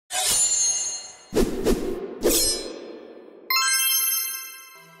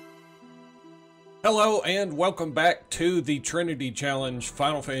Hello and welcome back to the Trinity Challenge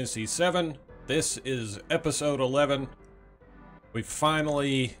Final Fantasy VII. This is episode 11. We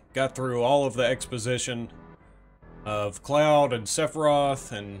finally got through all of the exposition of Cloud and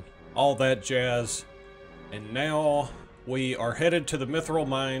Sephiroth and all that jazz. And now we are headed to the Mithril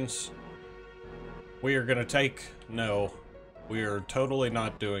Mines. We are going to no, we are totally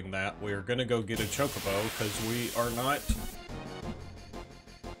not doing that. We are going to go get a Chocobo because we are not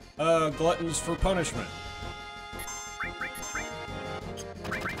gluttons for punishment.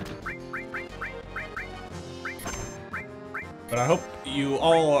 But I hope you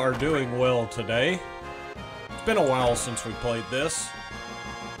all are doing well today. It's been a while since we played this.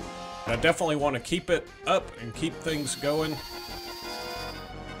 I definitely want to keep it up and keep things going.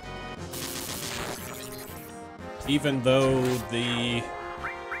 Even though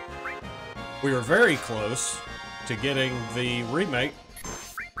we were very close to getting the remake,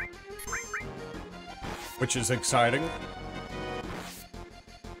 which is exciting.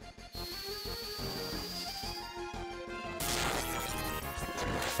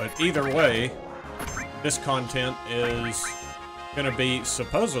 But either way, this content is going to be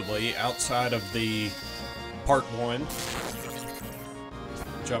supposedly outside of the part 1,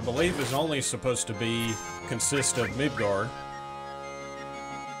 which I believe is only supposed to consist of Midgar.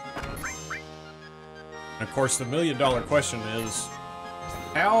 And of course, the million-dollar question is,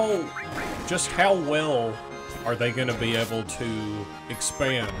 just how well are they going to be able to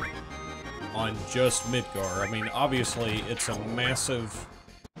expand on just Midgar? I mean, obviously, it's a massive...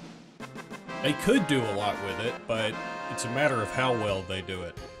 They could do a lot with it, but it's a matter of how well they do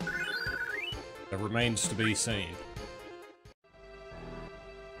it. That remains to be seen.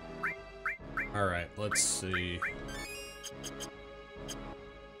 Alright, let's see.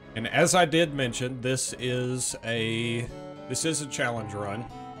 And as I did mention, this is a challenge run.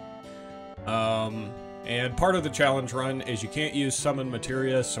 And part of the challenge run is you can't use summon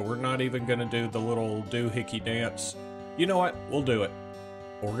materia, so we're not even gonna do the little doohickey dance. You know what? We'll do it.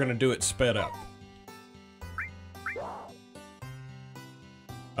 But we're gonna do it sped up.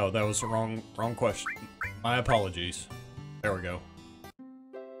 Oh, that was the wrong question. My apologies. There we go.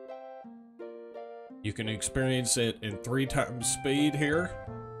 You can experience it in 3 times speed here.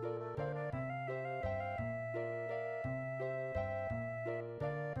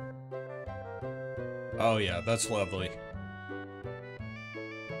 Oh yeah, that's lovely.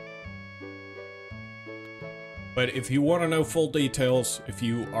 But if you want to know full details, if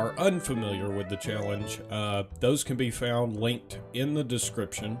you are unfamiliar with the challenge, those can be found linked in the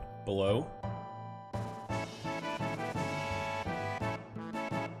description below.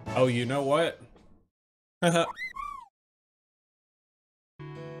 Oh, you know what?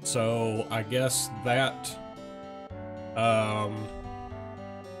 So, I guess that...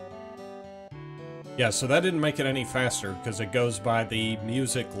 yeah, so that didn't make it any faster, because it goes by the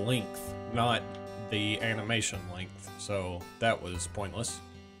music length, not the animation length, so that was pointless.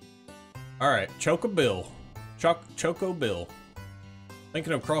 Alright, Chocobill. Chocobill.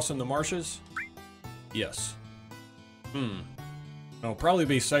 Thinking of crossing the marshes? Yes. It'll probably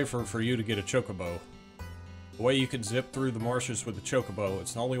be safer for you to get a Chocobo. The way you can zip through the marshes with a Chocobo,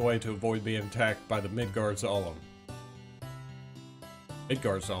 it's the only way to avoid being attacked by the Midgar Zolom.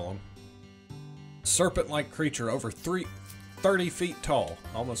 Midgar Zolom. Serpent-like creature over 30 feet tall.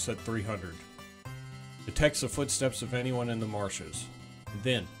 Almost said 300. Detects the footsteps of anyone in the marshes. And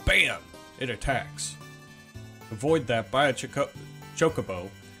then, BAM! It attacks. Avoid that by a Chocobo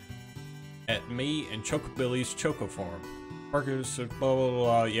at me and Chocobilly's Choco Farm. Marcus, blah, blah,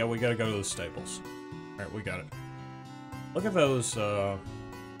 blah. Yeah, we gotta go to the stables. Alright, we got it. Look at those, yeah,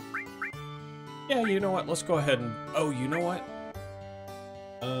 you know what? Let's go ahead and... Oh, you know what?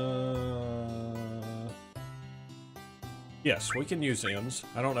 Yes, we can use ends.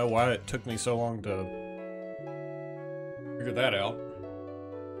 I don't know why it took me so long to figure that out.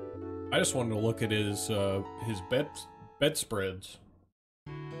 I just wanted to look at his bedspreads.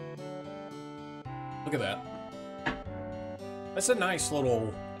 Look at that. That's a nice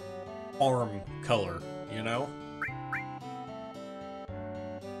little farm color, you know?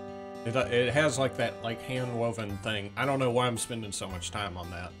 It has like that hand-woven thing. I don't know why I'm spending so much time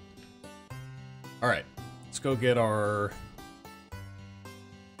on that. Alright, let's go get our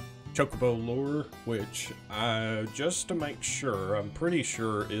Chocobo lure, which just to make sure, I'm pretty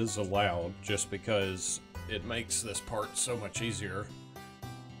sure is allowed, just because it makes this part so much easier.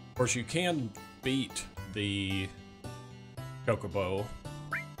 Of course, you can beat the Chocobo.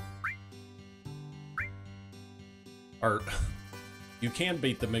 Or, you can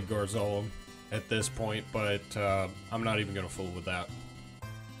beat the Midgar Zolom at this point, but I'm not even going to fool with that.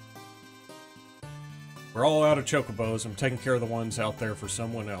 We're all out of chocobos. I'm taking care of the ones out there for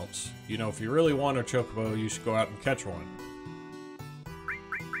someone else. You know, if you really want a chocobo, you should go out and catch one.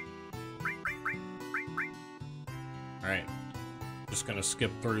 Alright. Just gonna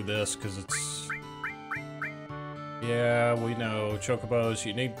skip through this because it's... Yeah, we know. Chocobos,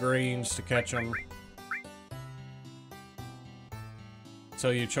 you need greens to catch them.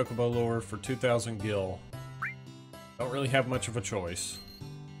 Sell you chocobo lure for 2,000 gil. Don't really have much of a choice.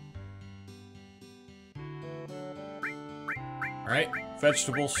 Alright,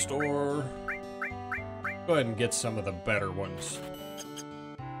 vegetable store. Go ahead and get some of the better ones.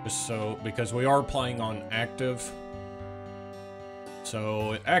 Just so, because we are playing on active.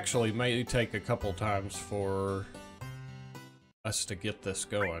 So it actually may take a couple times for us to get this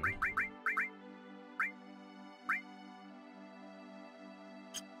going.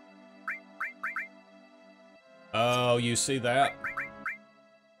 Oh, you see that?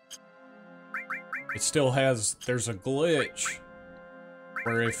 It still has, there's a glitch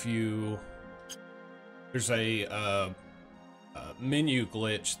where if you, there's a menu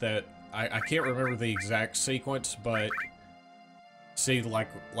glitch that, I can't remember the exact sequence, but see,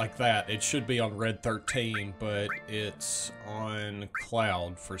 like that, it should be on Red 13, but it's on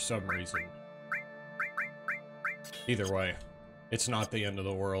Cloud for some reason. Either way, it's not the end of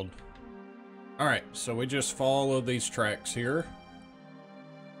the world. Alright, so we just follow these tracks here.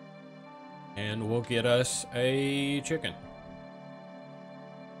 And we'll get us a chicken.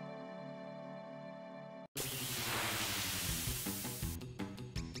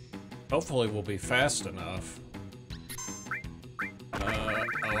 Hopefully we'll be fast enough.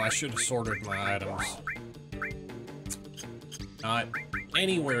 Oh, I should have sorted my items. Not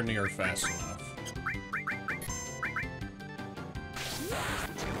anywhere near fast enough.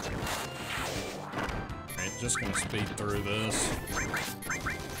 Alright, just gonna speed through this.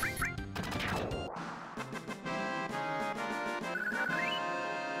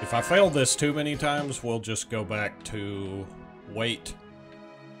 If I fail this too many times, we'll just go back to wait.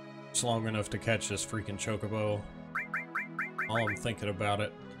 It's long enough to catch this freaking chocobo. While I'm thinking about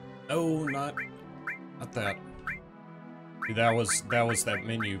it. No, not that. See, that was that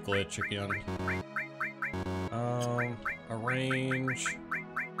menu glitch again. Arrange,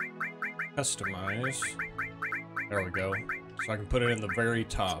 customize. There we go. So I can put it in the very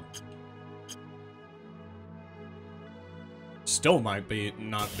top. Still might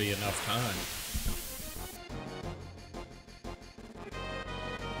not be enough time.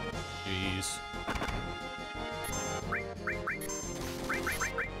 Jeez.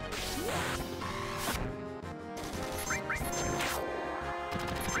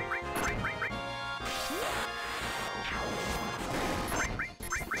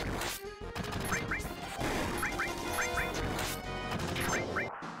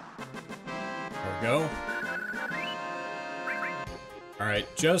 There we go.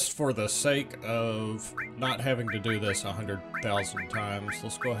 Alright, just for the sake of not having to do this 100,000 times,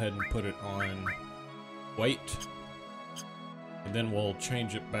 let's go ahead and put it on wait. And then we'll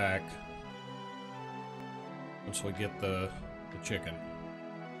change it back once we get the chicken.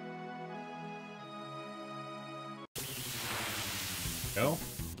 Go.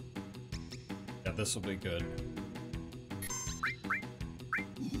 Yeah, this will be good.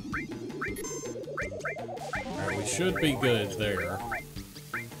 Alright, we should be good there.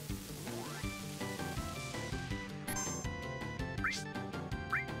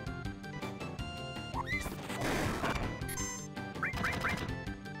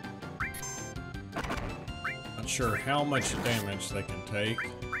 Not sure how much damage they can take.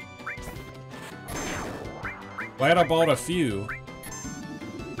 Glad I bought a few.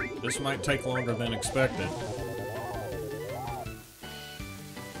 This might take longer than expected.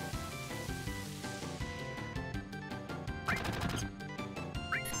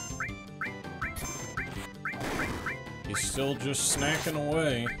 He's still just snacking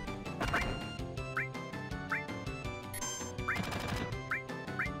away.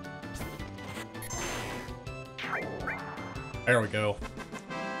 There we go.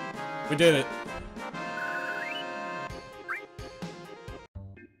 We did it.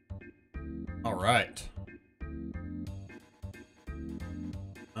 All right.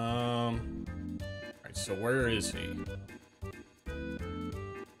 Alright, so where is he?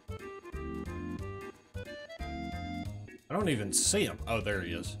 I don't even see him. Oh, there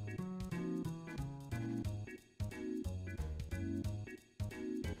he is.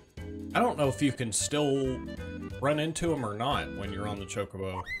 I don't know if you can still run into him or not when you're on the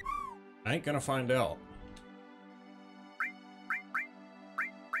chocobo. I ain't gonna find out.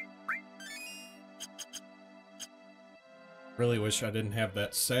 Really wish I didn't have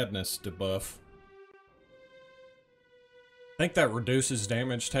that sadness debuff. think that reduces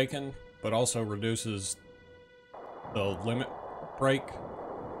damage taken, but also reduces the limit break.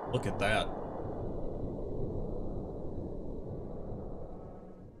 Look at that.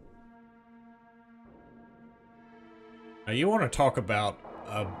 Now you want to talk about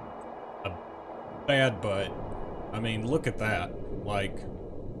a bad butt. I mean, look at that. Like,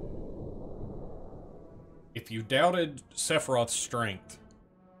 if you doubted Sephiroth's strength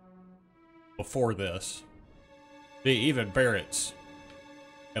before this, even Barrett's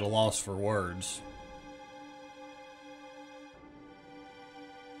at a loss for words.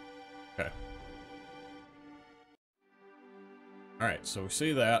 Okay. Alright, so we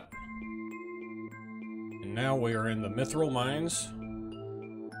see that. And now we are in the Mithril Mines.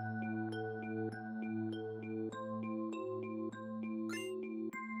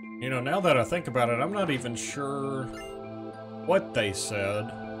 You know, now that I think about it, I'm not even sure what they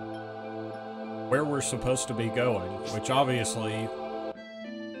said, where we're supposed to be going, which obviously,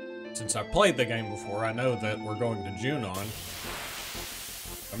 since I've played the game before, I know that we're going to Junon.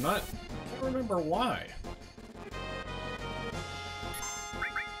 I can't remember why.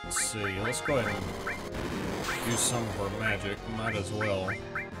 Let's see, let's go ahead and use some of our magic, might as well.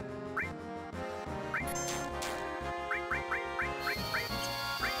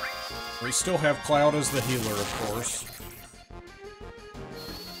 We still have Cloud as the healer, of course.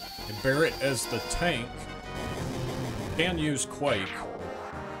 And Barrett as the tank. Can use Quake,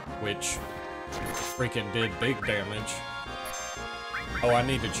 which freaking did big damage. Oh, I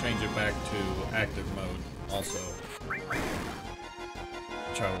need to change it back to active mode also.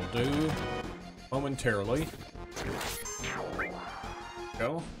 Which I will do momentarily.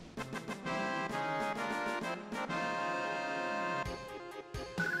 Go.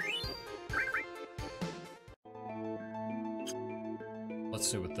 Let's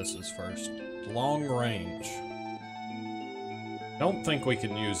see what this is first. Long range. Don't think we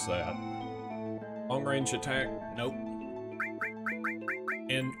can use that. Long range attack? Nope.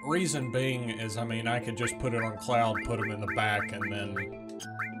 And reason being is, I mean, I could just put it on Cloud, put him in the back, and then...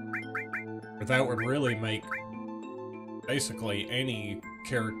 that would really make basically any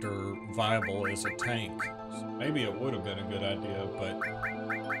character viable as a tank. So maybe it would have been a good idea, but...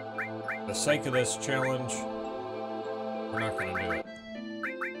 for the sake of this challenge, we're not going to do it.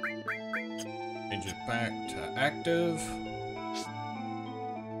 Change it back to active.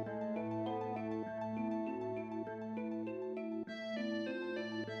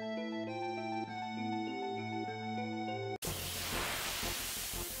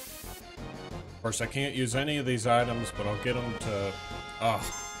 Of course, I can't use any of these items, but I'll get them to...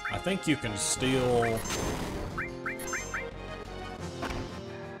 I think you can steal...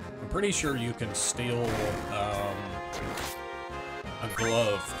 I'm pretty sure you can steal a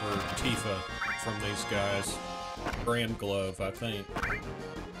glove for Tifa from these guys. Brand glove, I think.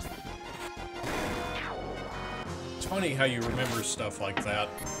 It's funny how you remember stuff like that.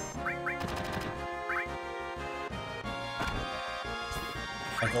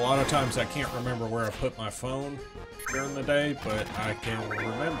 Like, a lot of times I can't remember where I put my phone during the day, but I can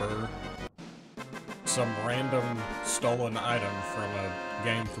remember some random stolen item from a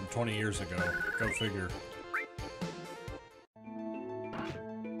game from 20 years ago. Go figure.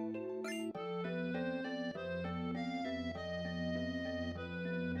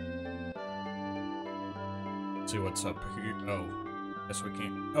 See what's up here. Oh, yes we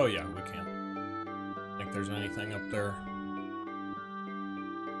can. Oh yeah, we can. Think there's anything up there?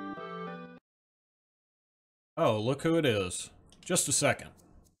 Oh, look who it is. Just a second.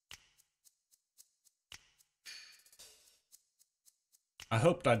 I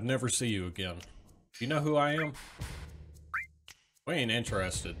hoped I'd never see you again. You know who I am? We ain't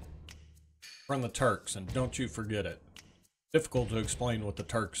interested. We're on the Turks, and don't you forget it. Difficult to explain what the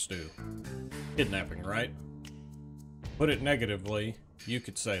Turks do. Kidnapping, right? Put it negatively, you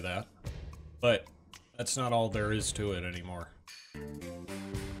could say that. But that's not all there is to it anymore.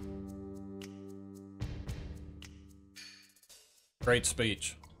 Great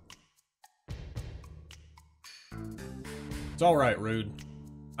speech. It's alright, Rude.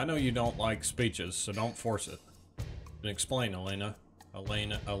 I know you don't like speeches, so don't force it. And explain, Elena.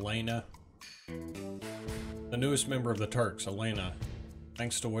 Elena. The newest member of the Turks, Elena.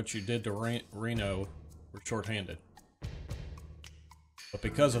 Thanks to what you did to Reno, we're short-handed. But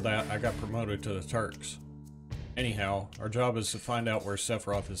because of that, I got promoted to the Turks. Anyhow, our job is to find out where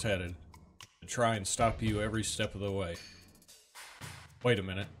Sephiroth is headed. To try and stop you every step of the way. Wait a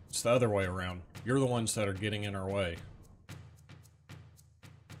minute, it's the other way around. You're the ones that are getting in our way.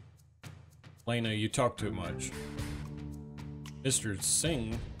 Lena, you talk too much. Mr.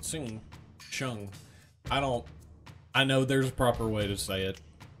 Shung, I don't I know there's a proper way to say it.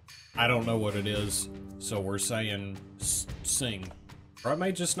 I don't know what it is, so we're saying sing. Or I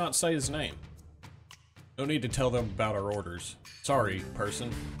may just not say his name. No need to tell them about our orders. Sorry,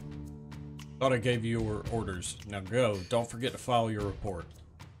 person. Thought I gave you your orders. Now go. Don't forget to file your report.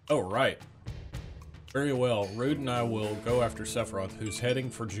 Oh, right. Very well. Rude and I will go after Sephiroth, who's heading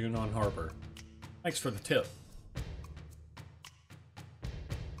for Junon Harbor. Thanks for the tip.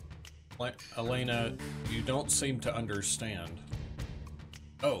 Elena, you don't seem to understand.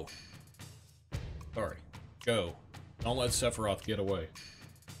 Oh. Sorry. Go. Don't let Sephiroth get away.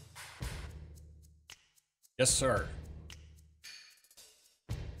 Yes, sir.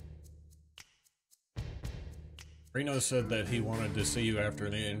 Reno said that he wanted to see you after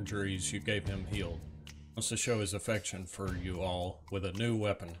the injuries you gave him healed. Wants to show his affection for you all with a new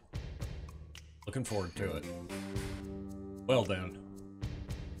weapon. Looking forward to it. Well then.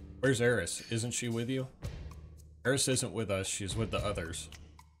 Where's Eris? Isn't she with you? Eris isn't with us, she's with the others.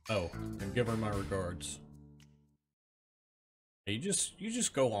 Oh, then give her my regards. Hey, you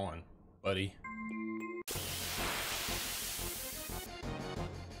just go on, buddy.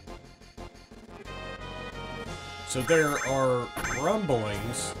 So there are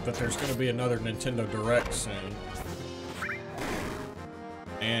rumblings that there's going to be another Nintendo Direct soon.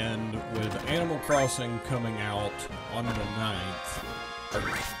 And with Animal Crossing coming out on the 9th, or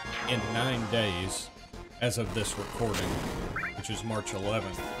in 9 days, as of this recording, which is March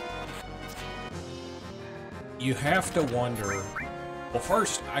 11th, you have to wonder, well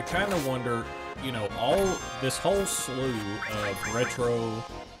first, I kind of wonder, you know, this whole slew of retro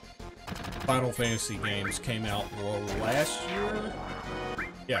Final Fantasy games came out last year?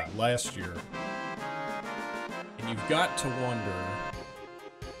 Yeah, last year. And you've got to wonder,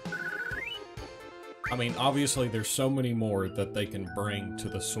 I mean, obviously there's so many more that they can bring to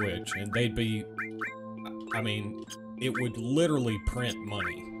the Switch, and they'd be, I mean, it would literally print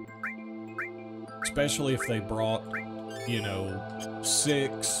money. Especially if they brought, you know,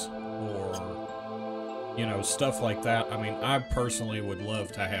 6 or, you know, stuff like that. I mean, I personally would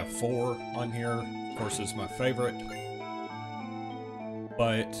love to have 4 on here. Of course, it's my favorite.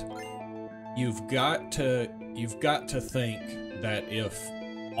 But you've got to think that if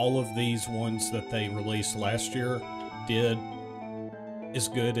all of these ones that they released last year did as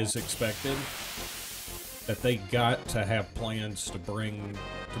good as expected, that they got to have plans to bring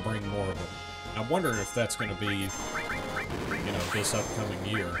more of them. I wonder if that's going to be, you know, this upcoming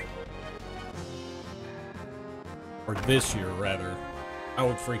year. Or this year, rather. I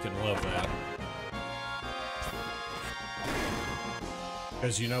would freaking love that.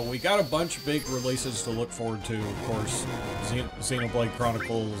 Because, you know, we got a bunch of big releases to look forward to. Of course, Xenoblade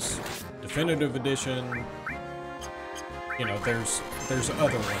Chronicles Definitive Edition. You know, there's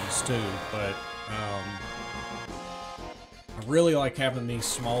other ones too, but I really like having these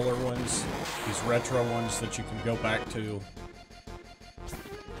smaller ones, these retro ones that you can go back to.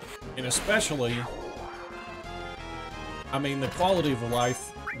 And especially, I mean, the quality of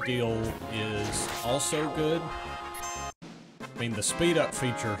life deal is also good. I mean, the speed up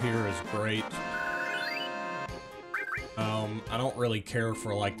feature here is great. I don't really care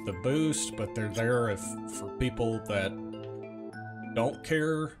for, like, the boost, but they're there for people that don't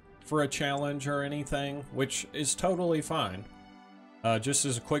care for a challenge or anything, which is totally fine. Just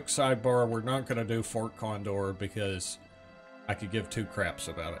as a quick sidebar, we're not going to do Fort Condor because I could give 2 craps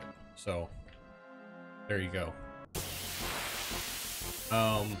about it. So, there you go.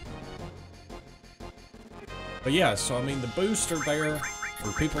 But yeah, so I mean, the boosts are there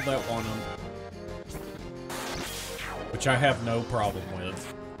for people that want them, which I have no problem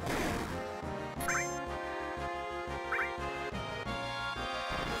with.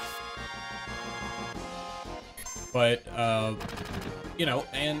 But, you know,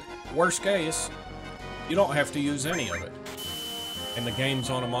 and worst case, you don't have to use any of it. And the game's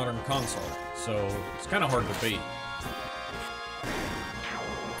on a modern console, so it's kind of hard to beat.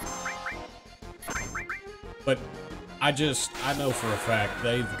 But I know for a fact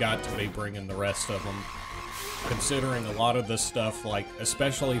they've got to be bringing the rest of them. Considering a lot of this stuff, like,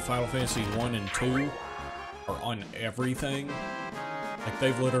 especially Final Fantasy 1 and 2, are on everything. Like,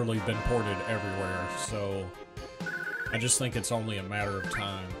 they've literally been ported everywhere, so I just think it's only a matter of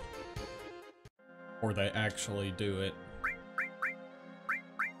time before they actually do it.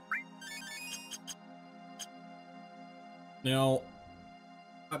 Now,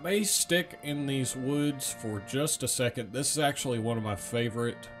 I may stick in these woods for just a second. This is actually one of my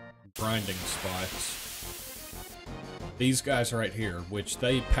favorite grinding spots. These guys right here, which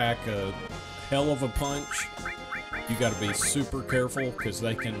they pack a hell of a punch. You gotta be super careful, because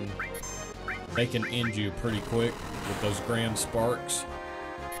they can end you pretty quick. with those grand sparks.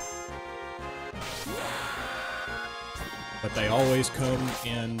 But they always come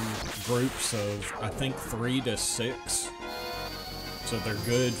in groups of, I think, 3 to 6. So they're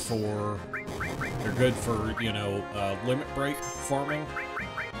good for, you know, limit break farming.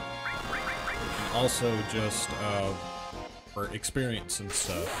 And also just for experience and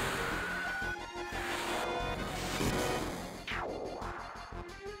stuff.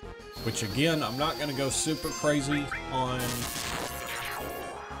 Which again, I'm not gonna go super crazy on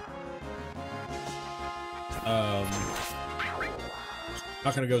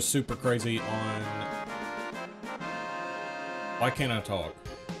not gonna go super crazy on... Why can't I talk?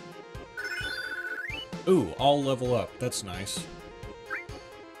 Ooh, all level up. That's nice.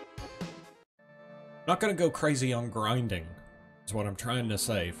 Not gonna go crazy on grinding, is what I'm trying to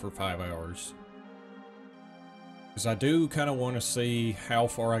say, for 5 hours. Because I do kind of want to see how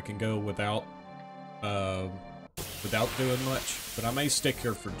far I can go without doing much. But I may stick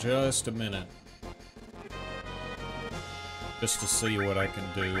here for just a minute. Just to see what I can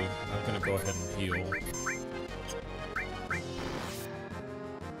do. I'm gonna go ahead and heal.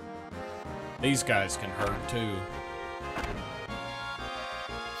 These guys can hurt too.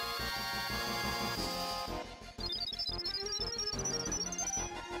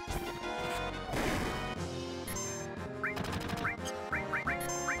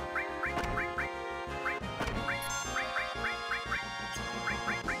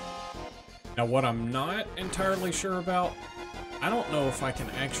 Now what I'm not entirely sure about, I don't know if I can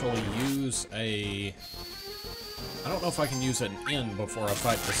actually use a... I don't know if I can use an N before I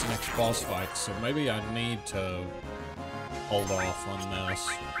fight this next boss fight, so maybe I need to hold off on this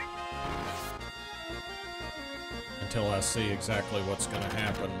until I see exactly what's going to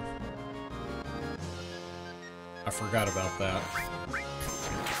happen. I forgot about that.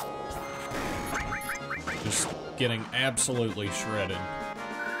 Just getting absolutely shredded.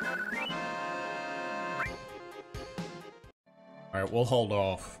 Alright, we'll hold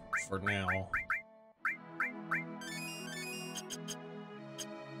off for now.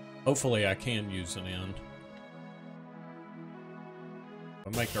 Hopefully I can use an end.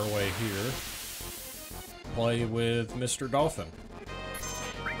 We'll make our way here. Play with Mr. Dolphin.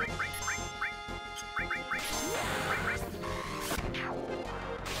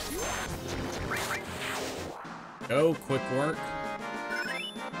 Go, quick work.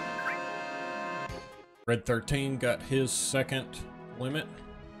 Red 13 got his second limit.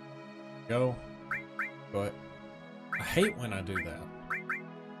 Go. Go ahead. I hate when I do that.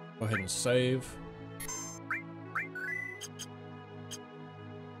 Go ahead and save.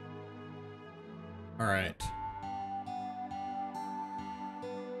 Alright.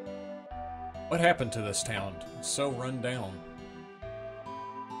 What happened to this town? It's so run down.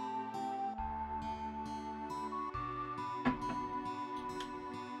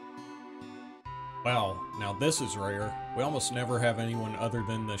 Wow, now this is rare. We almost never have anyone other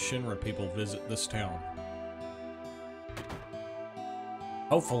than the Shinra people visit this town.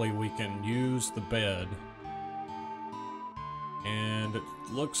 Hopefully we can use the bed. And it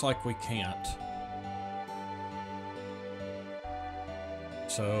looks like we can't.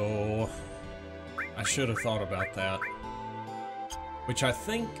 So... I should have thought about that. Which I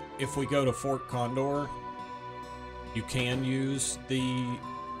think if we go to Fort Condor, you can use the...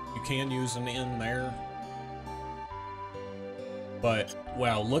 You can use an N there. But,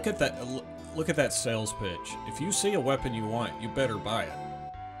 wow, look at that sales pitch. If you see a weapon you want, you better buy it.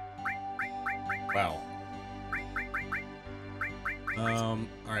 Wow.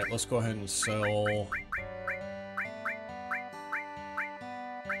 Alright, let's go ahead and sell...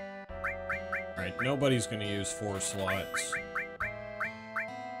 Alright, nobody's gonna use 4 slots.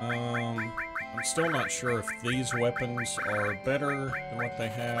 I'm still not sure if these weapons are better than what they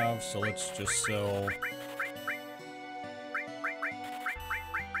have, so let's just sell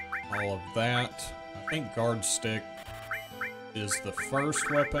all of that. I think guard stick is the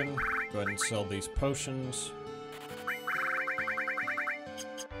first weapon. Go ahead and sell these potions.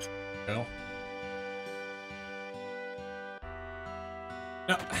 Go.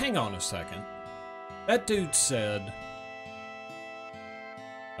 Now, hang on a second. That dude said...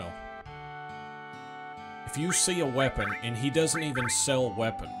 Oh. If you see a weapon, and he doesn't even sell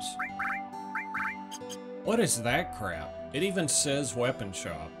weapons. What is that crap? It even says weapon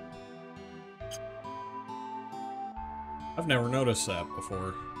shop. I've never noticed that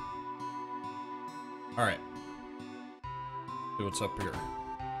before. Alright. See what's up here.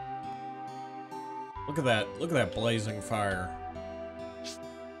 Look at that blazing fire.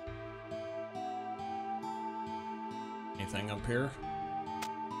 Anything up here?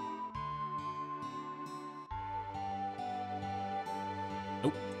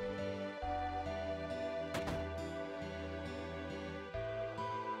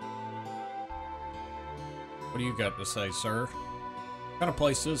 What do you got to say, sir? What kind of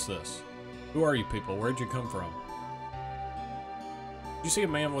place is this? Who are you people? Where'd you come from? Did you see a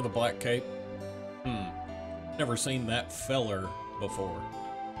man with a black cape? Never seen that feller before.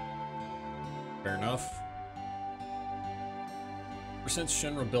 Fair enough. Ever since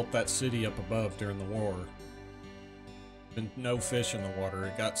Shinra built that city up above during the war, been no fish in the water.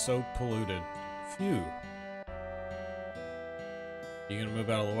 It got so polluted. Phew. You gonna move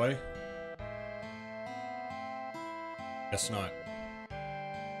out of the way? Guess not.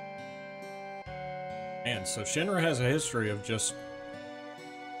 Man, so Shinra has a history of just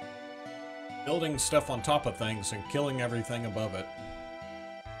building stuff on top of things and killing everything above it,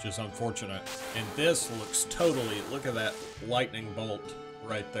 which is unfortunate. And this looks totally, look at that lightning bolt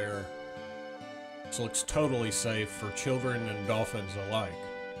right there. This looks totally safe for children and dolphins alike.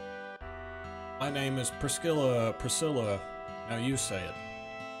 My name is Priscilla. Now you say it.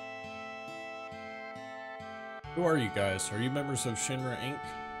 Who are you guys? Are you members of Shinra Inc.?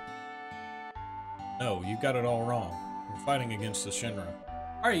 No, you got it all wrong. We're fighting against the Shinra.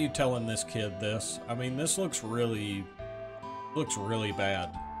 Why are you telling this kid this? I mean, this looks really bad.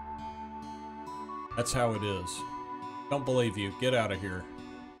 That's how it is. Don't believe you. Get out of here.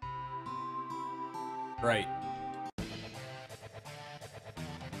 Right.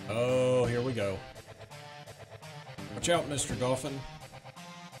 Oh, here we go. Watch out, Mr. Dolphin.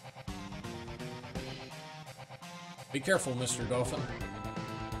 Be careful, Mr. Dolphin.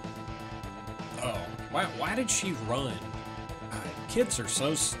 Oh, why did she run? Kids are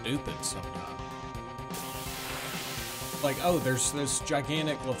so stupid sometimes. Like, oh, there's this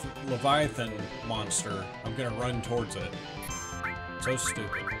gigantic Leviathan monster. I'm gonna run towards it. So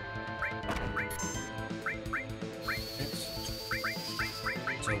stupid.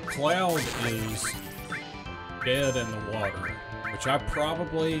 So Cloud is dead in the water, which I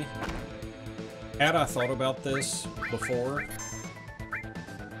probably, had I thought about this before,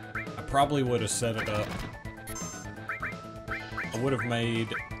 I probably would have set it up. I would have made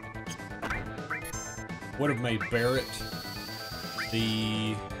Barrett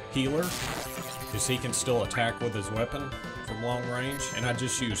the healer, because he can still attack with his weapon from long range, and I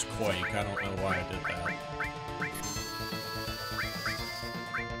just used Quake. I don't know why I did that.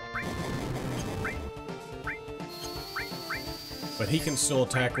 But he can still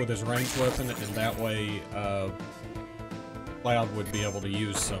attack with his ranged weapon, and that way, Cloud would be able to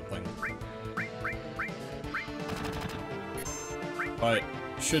use something. But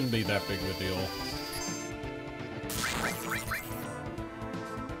shouldn't be that big of a deal.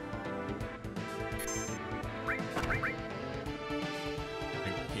 I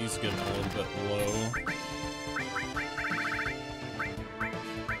think he's getting a little bit low.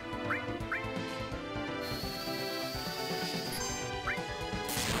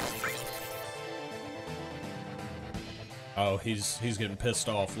 Oh, he's getting pissed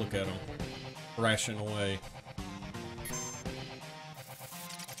off. Look at him. Thrashing away.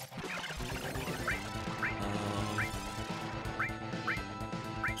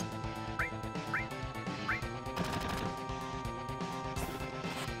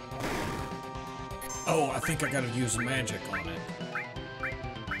 Oh, I think I gotta use magic on it.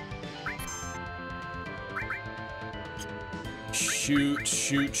 Shoot,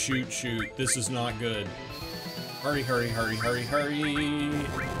 shoot, shoot, shoot. This is not good. Hurry, hurry, hurry, hurry, hurry.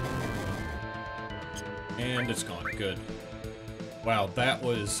 And it's gone. Good. Wow, that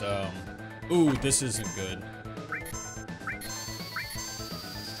was, ooh, this isn't good.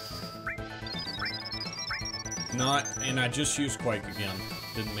 Not, and I just used Quake again.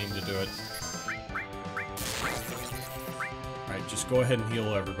 Didn't mean to do it. Alright, just go ahead and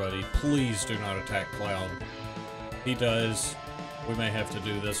heal everybody. Please do not attack Cloud. He does. We may have to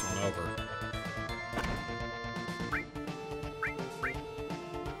do this one over.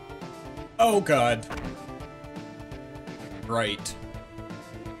 Oh god. Right.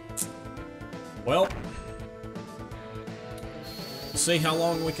 Well, let's see how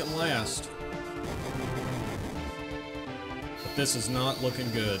long we can last. But this is not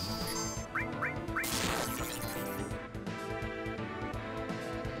looking good.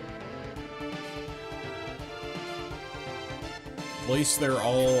 At least they're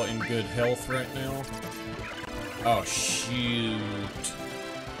all in good health right now. Oh, shoot.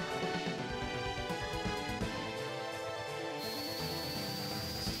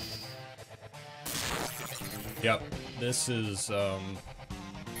 Yep, this is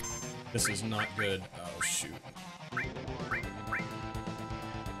not good. Oh, shoot.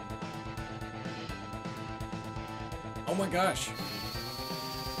 Oh my gosh.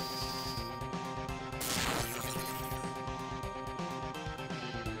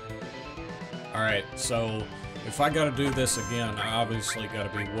 Alright, so if I gotta do this again, I obviously gotta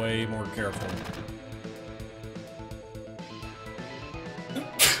be way more careful.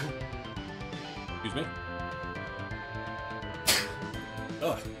 Excuse me.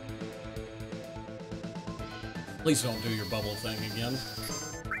 Ugh. Please don't do your bubble thing again.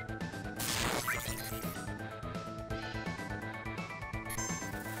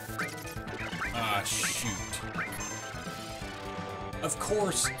 Ah, shoot. Of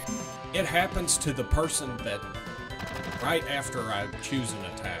course, it happens to the person that right after I choose an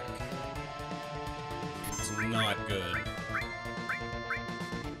attack. It's not good.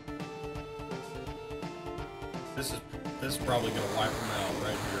 This is probably gonna wipe them out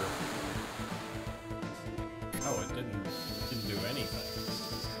right here. Oh, it didn't do anything.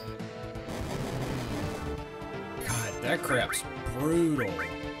 God, that crap's brutal.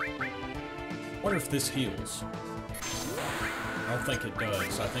 Wonder if this heals. I don't think it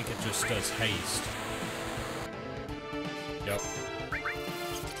does. I think it just does haste. Yep.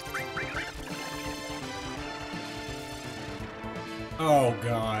 Oh,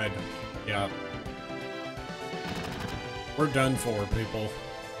 God. Yeah. We're done for, people.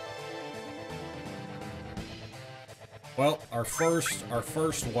 Well, our first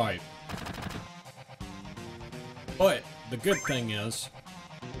wipe. But the good thing is,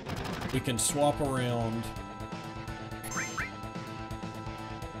 we can swap around.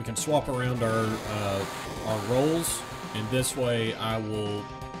 We can swap around our roles, and this way I will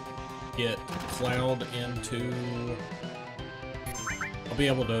get Cloud into. I'll be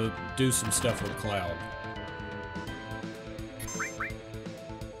able to do some stuff with Cloud.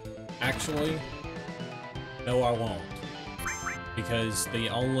 Actually, no, I won't, because the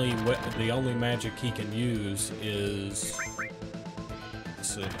only magic he can use is.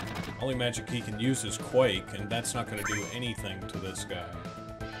 Let's see. Only magic he can use is Quake, and that's not going to do anything to this guy.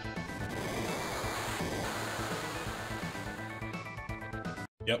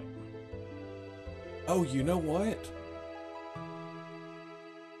 Yep. Oh, you know what?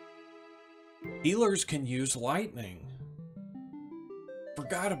 Healers can use lightning.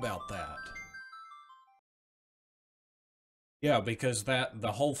 Forgot about that. Yeah, because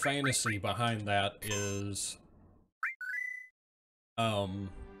the whole fantasy behind that is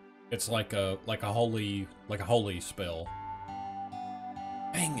it's like a holy spell.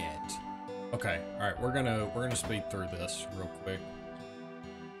 Dang it. Okay, alright, we're gonna speed through this real quick.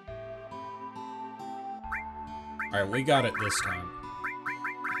 Alright, we got it this time.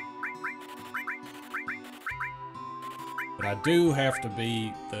 But I do have to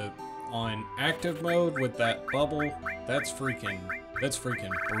be on active mode with that bubble. That's freaking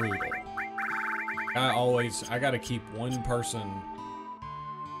brutal. I gotta keep one person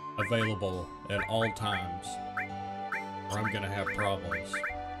available at all times, or I'm gonna have problems.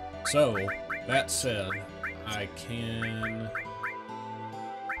 So, that said, I can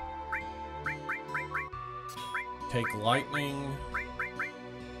take lightning.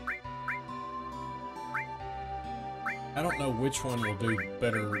 I don't know which one will do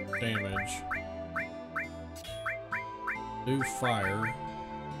better damage. Do fire.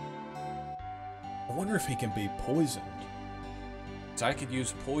 I wonder if he can be poisoned. So I could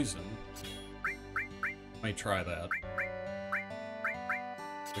use poison. May try that.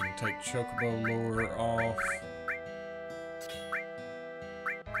 We can take Chocobo Lure off.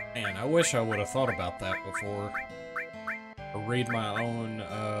 Man, I wish I would have thought about that before. Or read my own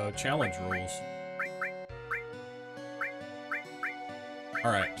challenge rules.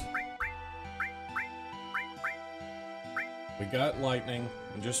 Alright. We got lightning.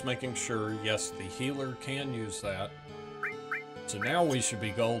 I'm just making sure, yes, the healer can use that. So now we should be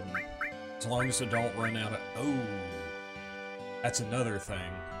golden. As long as it don't run out of... Oh! That's another thing.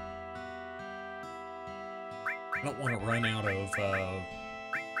 I don't want to run out of, I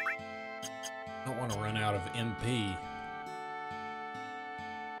don't want to run out of MP.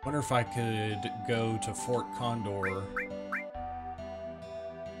 Wonder if I could go to Fort Condor.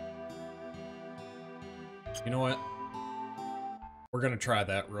 You know what? We're gonna try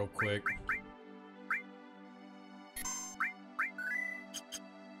that real quick.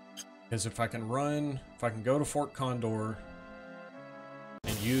 Because if I can go to Fort Condor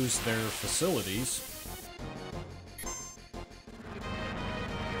and use their facilities.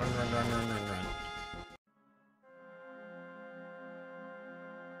 Run.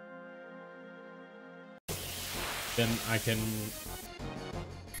 Then I can...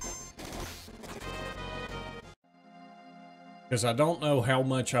 Because I don't know how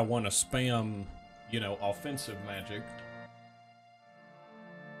much I want to spam, you know, offensive magic.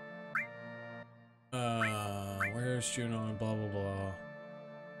 Where's Juno and blah, blah, blah.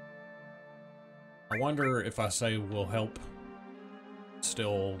 I wonder if I say we'll help,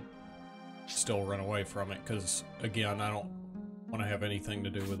 still run away from it, because, again, I don't want to have anything to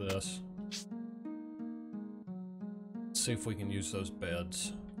do with this. Let's see if we can use those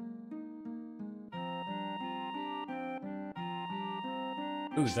beds.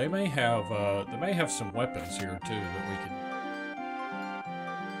 Ooh, they may have some weapons here, too, that we can...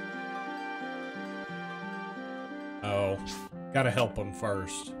 Oh, gotta help them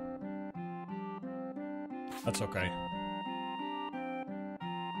first. That's okay.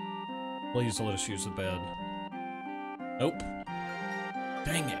 Please let us use the bed. Nope.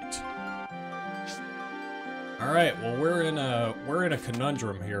 Dang it. Alright, well we're in a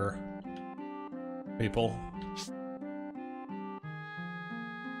conundrum here, people.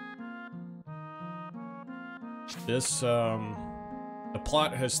 This the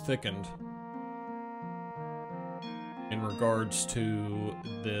plot has thickened in regards to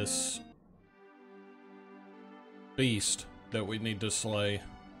this beast that we need to slay.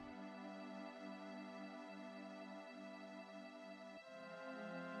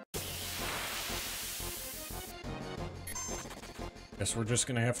 Guess we're just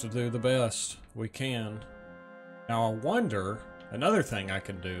gonna have to do the best we can. Now I wonder, another thing I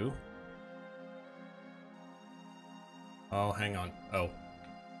can do... Oh, hang on. Oh.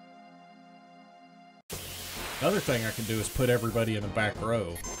 Another thing I can do is put everybody in the back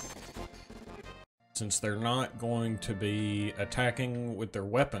row. Since they're not going to be attacking with their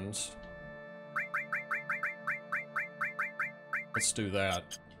weapons. Let's do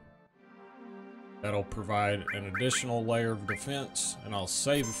that. That'll provide an additional layer of defense, and I'll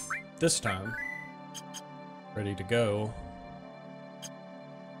save this time. Ready to go.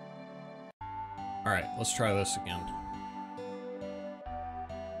 Alright, let's try this again.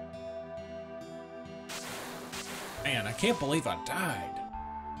 Man, I can't believe I died.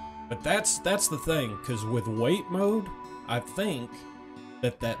 But that's the thing, because with wait mode, I think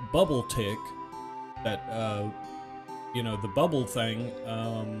that bubble tick, you know, the bubble thing,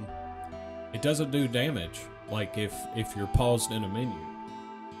 it doesn't do damage, like if you're paused in a menu.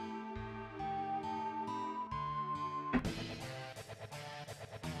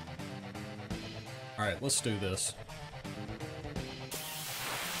 Alright, let's do this.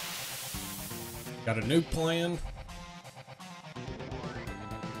 Got a new plan.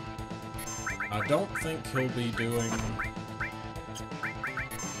 I don't think he'll be doing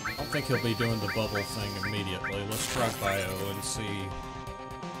the bubble thing immediately. Let's try bio and see.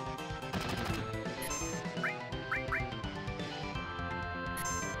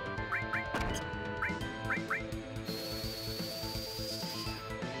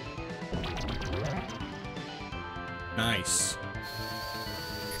 Nice.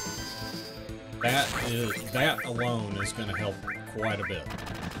 That alone is going to help quite a bit.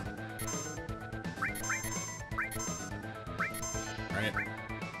 Alright.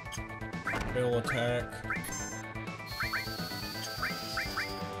 Bill attack.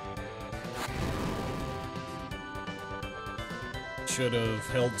 Should have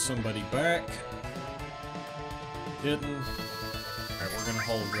held somebody back. Didn't. Alright, we're going to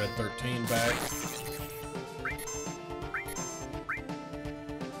hold Red 13 back.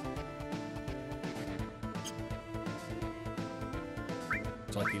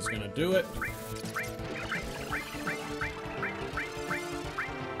 Looks like he's gonna do it.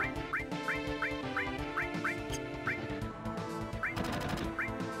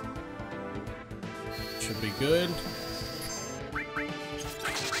 Should be good.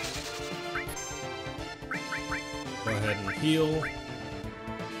 Go ahead and heal.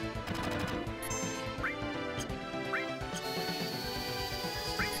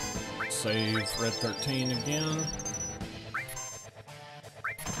 Save Red 13 again.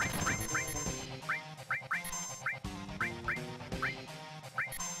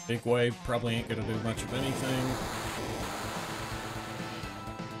 Big wave probably ain't gonna do much of anything.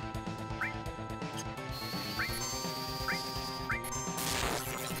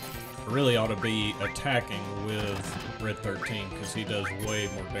 I really ought to be attacking with Red 13 because he does way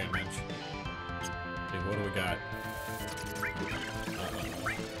more damage. Okay, what do we got?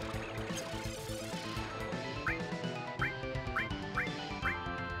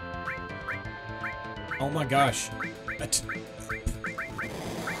 Oh my gosh. That's...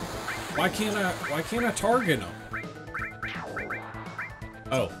 Why can't I target him?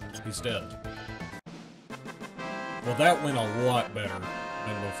 Oh, he's dead. Well, that went a lot better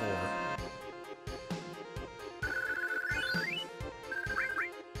than before.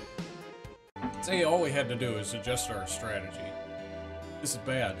 See, all we had to do is adjust our strategy. This is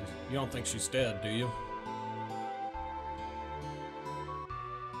bad. You don't think she's dead, do you?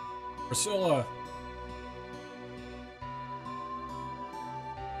 Priscilla,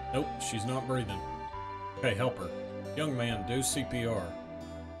 Nope, she's not breathing. Okay, help her. Young man, do CPR.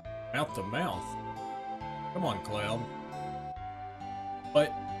 Mouth to mouth? Come on, Cloud.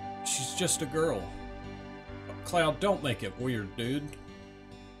 But she's just a girl. Cloud, don't make it weird, dude.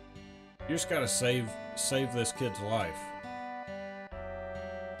 You just gotta save this kid's life.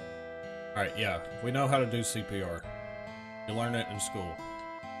 Alright, yeah, we know how to do CPR. You learn it in school.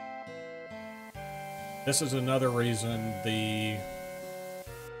 This is another reason the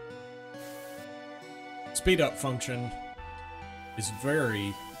speed up function is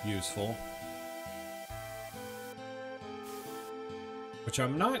very useful. Which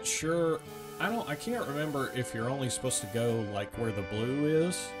I'm not sure, I can't remember if you're only supposed to go like where the blue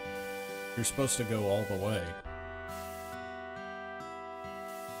is. You're supposed to go all the way.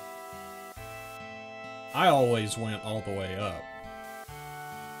 I always went all the way up.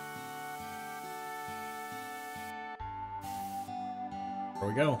 There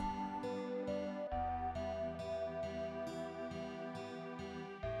we go.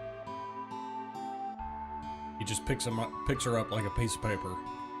 He just picks her up like a piece of paper.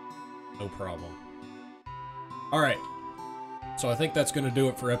 No problem. Alright. So I think that's going to do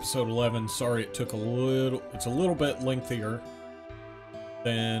it for episode 11. Sorry it took it's a little bit lengthier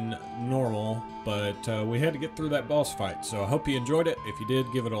than normal, but we had to get through that boss fight. So I hope you enjoyed it. If you did,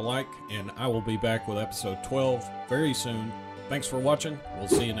 give it a like, and I will be back with episode 12 very soon. Thanks for watching. We'll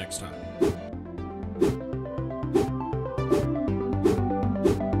see you next time.